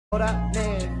Hold up,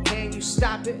 man, can you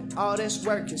stop it? All this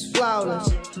work is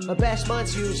flawless. My best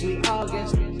month's usually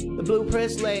August. The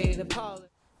blueprint's laid, the polish.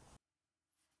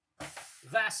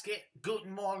 Was geht?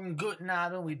 Guten Morgen, guten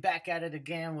Abend. We back at it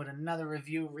again with another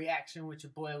review reaction with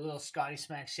your boy, little Scotty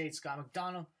Smack Shade, Scott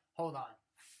McDonald. Hold on.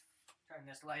 Turn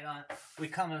this light on. We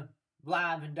coming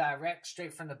live and direct,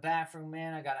 straight from the bathroom,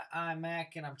 man. I got an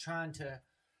iMac, and I'm trying to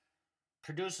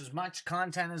produce as much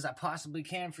content as I possibly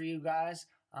can for you guys.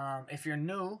 If you're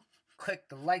new, click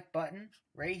the like button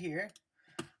right here.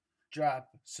 Drop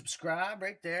subscribe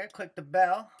right there. Click the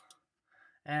bell.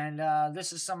 And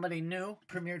this is somebody new.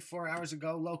 Premiered 4 hours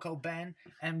ago. LOKO Ben.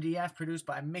 MDF. Produced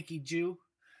by MIKKY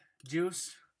JUIC.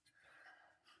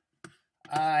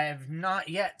 I've not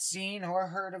yet seen or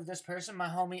heard of this person. My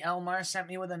homie Elmar sent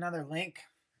me with another link.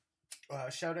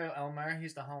 Shout out Elmar.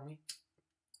 He's the homie.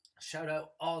 Shout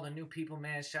out all the new people,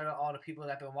 man. Shout out all the people that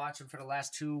have been watching for the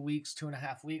last 2 weeks,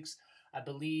 2.5 weeks. I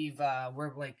believe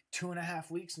we're like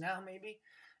 2.5 weeks now, maybe.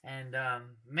 And,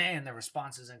 man, the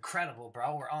response is incredible,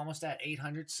 bro. We're almost at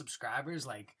 800 subscribers.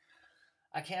 Like,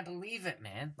 I can't believe it,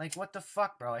 man. Like, what the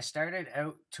fuck, bro? I started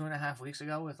out 2.5 weeks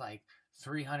ago with, like,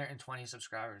 320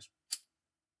 subscribers.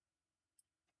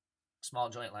 Small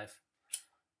joint life.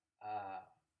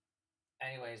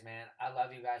 Anyways, man, I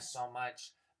love you guys so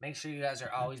much. Make sure you guys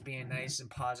are always being nice and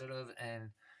positive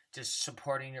and just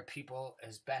supporting your people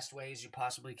as best ways you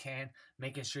possibly can.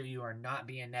 Making sure you are not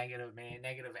being negative, man.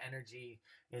 Negative energy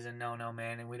is a no-no,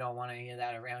 man, and we don't want any of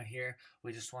that around here.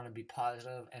 We just want to be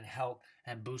positive and help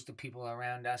and boost the people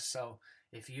around us. So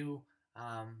if you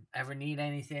ever need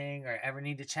anything or ever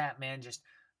need to chat, man, just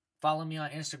follow me on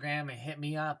Instagram and hit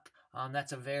me up.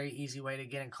 That's a very easy way to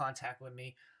get in contact with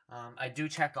me. I do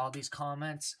check all these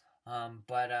comments,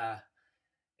 but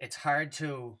it's hard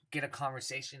to get a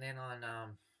conversation in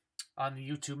on the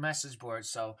YouTube message board.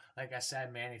 So, like I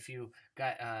said, man, if you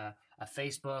got a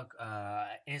Facebook,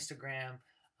 Instagram,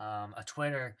 a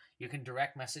Twitter, you can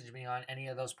direct message me on any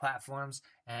of those platforms.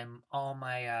 And all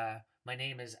my my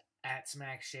name is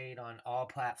 @SmackShade on all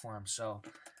platforms. So,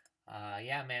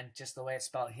 yeah, man, just the way it's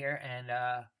spelled here.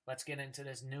 And let's get into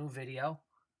this new video.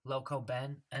 LOKO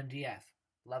Ben, MDF.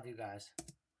 Love you guys.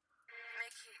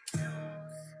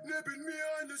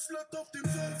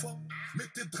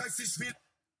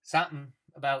 Something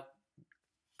about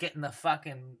getting the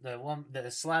fucking the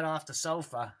slut off the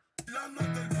sofa.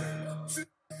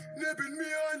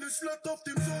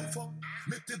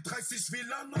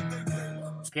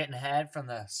 Getting head from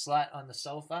the slut on the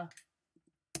sofa.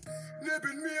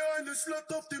 Neben mir eine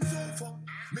Slut auf dem Sofa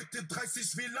mit den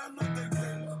 30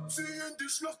 WLAN-Nadeln. Ziehen die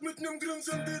Schlacht mit nem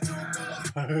Grinsen wie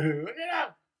Joker. Look it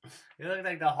up. You look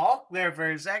like the Hulk there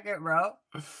for a second, bro.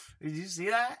 Did you see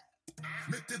that?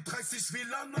 Mit den 30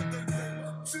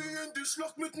 WLAN-Nadeln. Ziehen die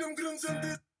Schlacht mit nem Grinsen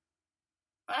wie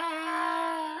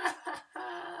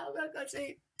Look,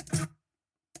 see.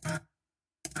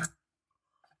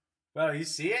 Bro, you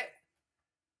see it?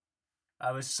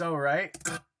 I was so right.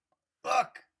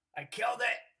 Look, I killed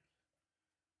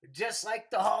it. Just like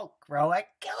the Hulk, bro. I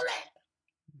killed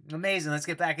it. Amazing. Let's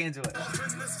get back into it.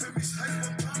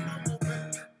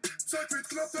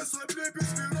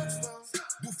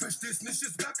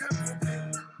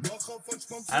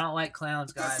 I don't like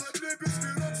clowns, guys.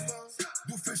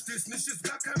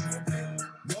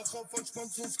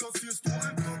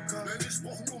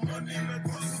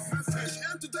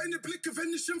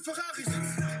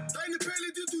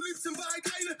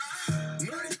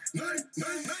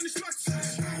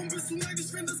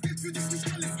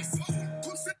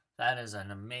 That is an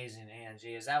amazing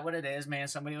AMG. Is that what it is, man?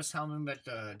 Somebody was telling me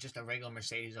about just a regular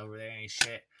Mercedes over there ain't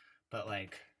shit. But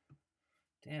like,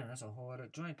 damn, that's a whole other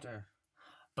joint there.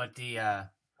 But the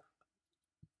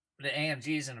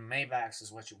AMGs and the Maybachs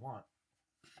is what you want.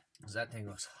 Cause that thing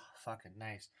looks fucking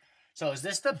nice. So is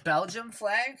this the Belgium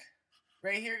flag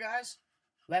right here, guys?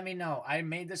 Let me know. I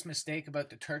made this mistake about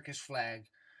the Turkish flag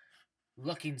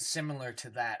looking similar to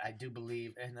that, I do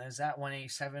believe. And is that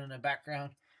 187 in the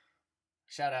background?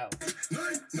 Shout out.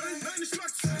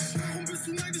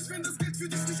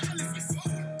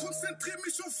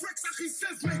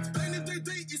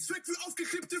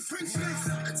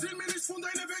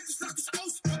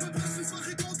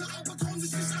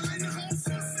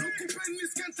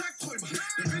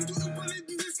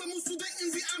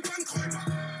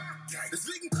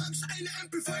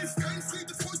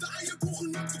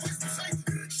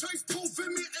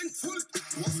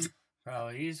 Bro,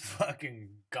 he's fucking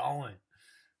going.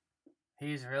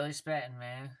 He's really spitting,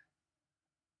 man.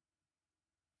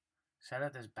 Shout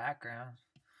out this background.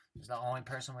 He's the only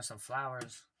person with some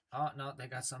flowers. Oh, no, they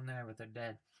got some there, but they're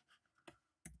dead.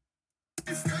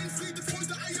 Ist kein Friede,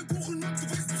 Freude, Eierkuchen, Markt, du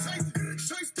weißt Bescheid.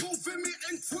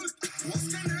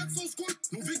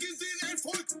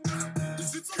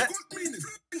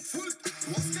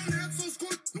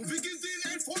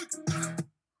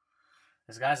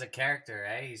 guy's a character,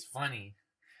 eh? He's funny.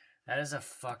 That is a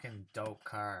fucking dope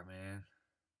car, man.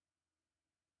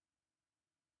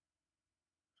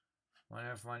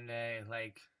 Wonder if one day,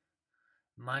 like,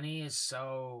 money is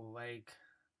so, like,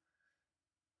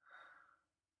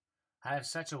 I have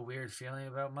such a weird feeling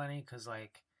about money because,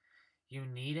 like, you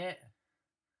need it.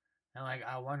 And, like,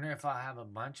 I wonder if I'll have a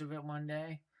bunch of it one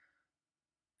day.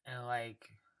 And, like,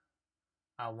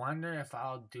 I wonder if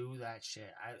I'll do that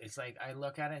shit. It's like, I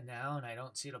look at it now and I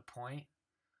don't see the point.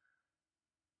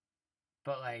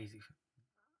 But, like,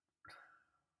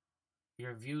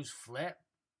 your views flip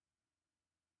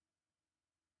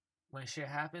when shit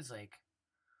happens. Like,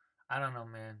 I don't know,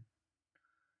 man.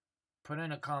 Put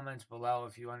in the comments below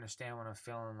if you understand what I'm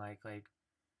feeling like. Like,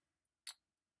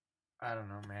 I don't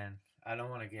know, man. I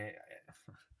don't want to get...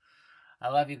 I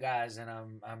love you guys, and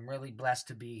I'm really blessed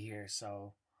to be here.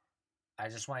 So I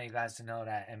just want you guys to know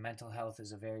that, and mental health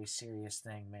is a very serious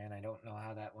thing, man. I don't know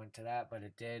how that went to that, but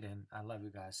it did, and I love you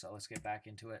guys. So let's get back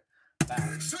into it.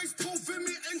 Bye. Scheiß drauf, wer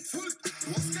mir entfolgt. Du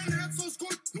hast kein Herz aus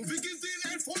Gold, nur wir gesehen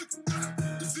Erfolg.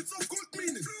 Du sitzt auf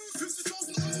Goldminen,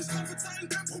 50.000 € Strafe zahlen,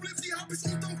 kein Problem, die hab ich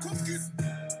unterm Kopfkissen.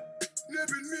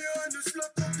 Neben mir eine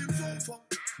Schlacht auf dem Sofa,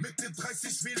 Mitte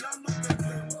 30 WLAN und der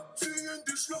Plan. Ziehen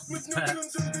die Schlacht mit nem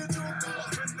Grinsen wie Joker,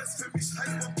 auch wenn es für mich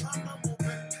heißt, beim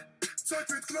Panama-Moment. Zeit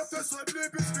wird knapp, deshalb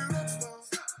lebe ich wie Rockstar.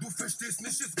 Du verstehst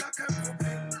nicht, ist gar kein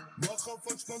Problem. Mach auf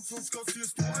entspannt, sonst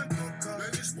kassierst du ein Blocker.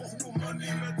 Denn ich brauch nur Money,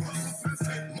 mehr Drugs für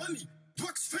Fame. Money,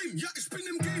 Drugs, Fame, ja, ich bin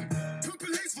im Game.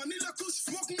 Purple Haze, Vanilla Kush,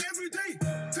 smoking everyday.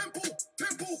 Tempo,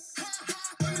 Tempo, ha,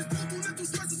 ha. Dann ist Brot und du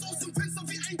schmeißt es aus dem Fenster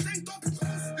wie ein Tanktop.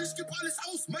 Ich geb alles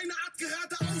aus, meine Art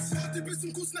geradeaus. Warte bis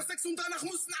zum Kuss nach 6 und danach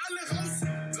müssen alle raus.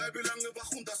 Bleibe lange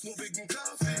wach und das nur wegen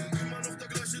Kaffee. Immer noch der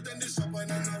gleiche, denn ich hab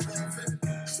eine Waffe.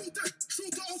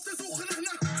 Shooter auf der Suche nach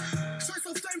Nacht. Scheiß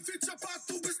auf dein Feature-Part,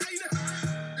 du bist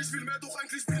eine. Ich will mehr, doch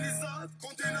eigentlich bin ich satt.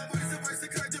 Containerweise weiße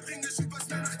Kreide bring ich übers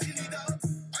Meer nach Trinidad.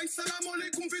 Ein Salam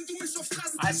alaikum, wenn du mich auf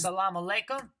Straße triffst. Assalamu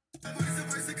alaikum.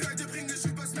 Weiße Kreide bring ich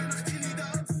übers Meer nach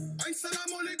Trinidad. Ein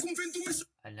Salam alaikum, wenn du mich...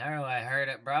 I know I heard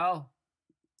it, bro.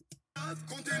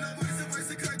 Containerweise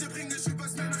weiße Kreide bring ich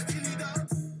übers Meer nach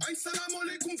Trinidad. Ein Salam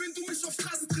alaikum, wenn du mich auf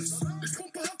Straße triffst. Ich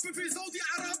pumpe Haftbefehl,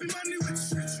 Saudi-Arabi, Money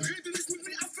Rich. Rede nicht mit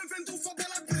mir, Affe, wenn du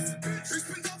verballert bist.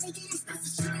 Ich bin da, wo du nicht bist,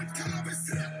 ich chill mit Cannabis.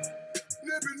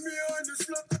 Neben mir eine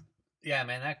Schlacht. Yeah,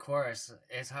 man, that chorus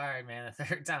is hard, man. The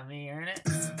third time me hearing it.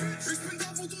 Ich bin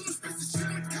da, wo du nicht bist, ich chill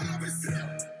mit Cannabis.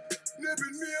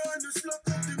 Neben mir eine Schlacht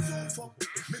auf dem Sofa.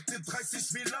 Mitte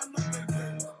 30 WLAN und der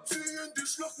Plan. Ziehen die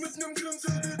Schlacht mit nem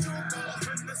Grinsen wie Joker. Auch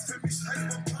wenn es für mich heißt,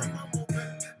 beim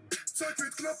Panama-Moment. Zeit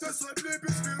wird knapp, deshalb lebe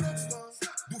ich wie Rockstar.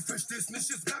 Du verstehst nicht,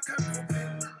 ist gar kein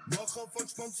Problem. Mach auf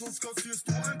entspannt, sonst kassierst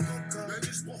du ein Blocker. Denn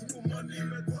ich brauch nur Money,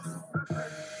 mehr Drugs.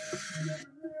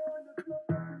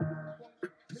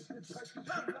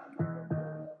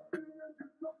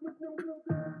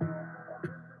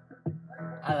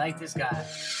 I like this guy.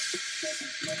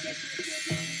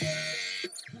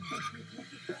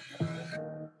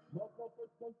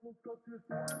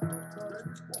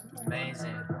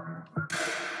 Amazing.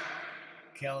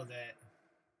 Killed it.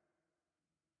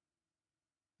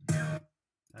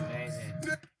 Amazing.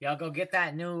 Y'all go get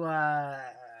that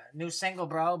new single,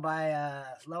 bro, by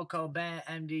LOKO, Ben,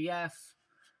 MDF.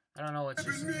 I don't know what's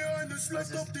his name.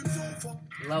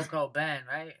 LOKO, Ben,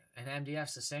 right? And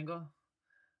MDF's the single.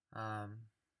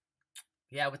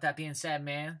 Yeah, with that being said,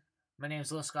 man, my name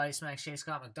is Lil Scotty Smack Shay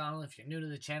Scott McDonald. If you're new to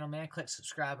the channel, man, click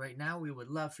subscribe right now. We would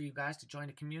love for you guys to join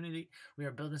the community. We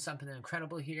are building something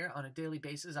incredible here on a daily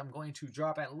basis. I'm going to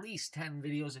drop at least 10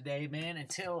 videos a day, man,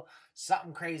 until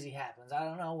something crazy happens. I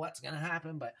don't know what's going to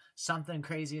happen, but something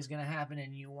crazy is going to happen,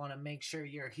 and you want to make sure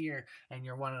you're here and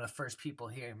you're one of the first people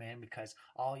here, man, because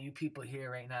all you people here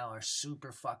right now are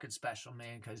super fucking special,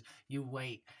 man, because you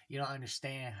wait. You don't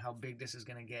understand how big this is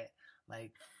going to get.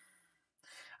 Like,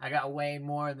 I got way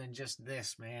more than just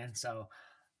this, man. So,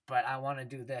 but I want to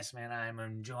do this, man. I'm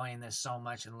enjoying this so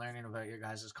much and learning about your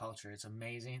guys' culture. It's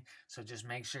amazing. So just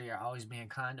make sure you're always being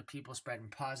kind to people,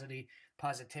 spreading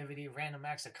positivity. Random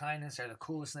acts of kindness are the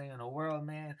coolest thing in the world,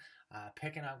 man.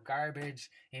 Picking up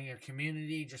garbage in your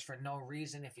community just for no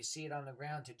reason. If you see it on the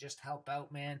ground, to just help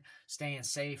out, man. Staying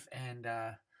safe. And,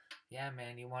 yeah,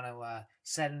 man, you want to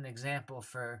set an example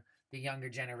for the younger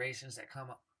generations that come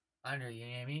under you,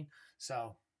 know what I mean?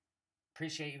 So,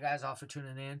 appreciate you guys all for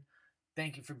tuning in.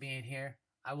 Thank you for being here.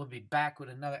 I will be back with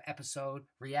another episode,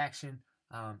 reaction,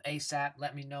 ASAP.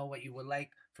 Let me know what you would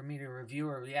like for me to review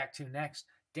or react to next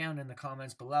down in the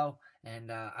comments below. And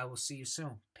I will see you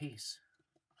soon. Peace.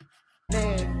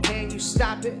 Man, can you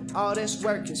stop it? All this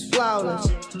work is flawless.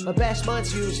 My best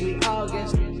month's usually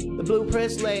August. The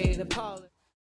blueprint's laid, the polish.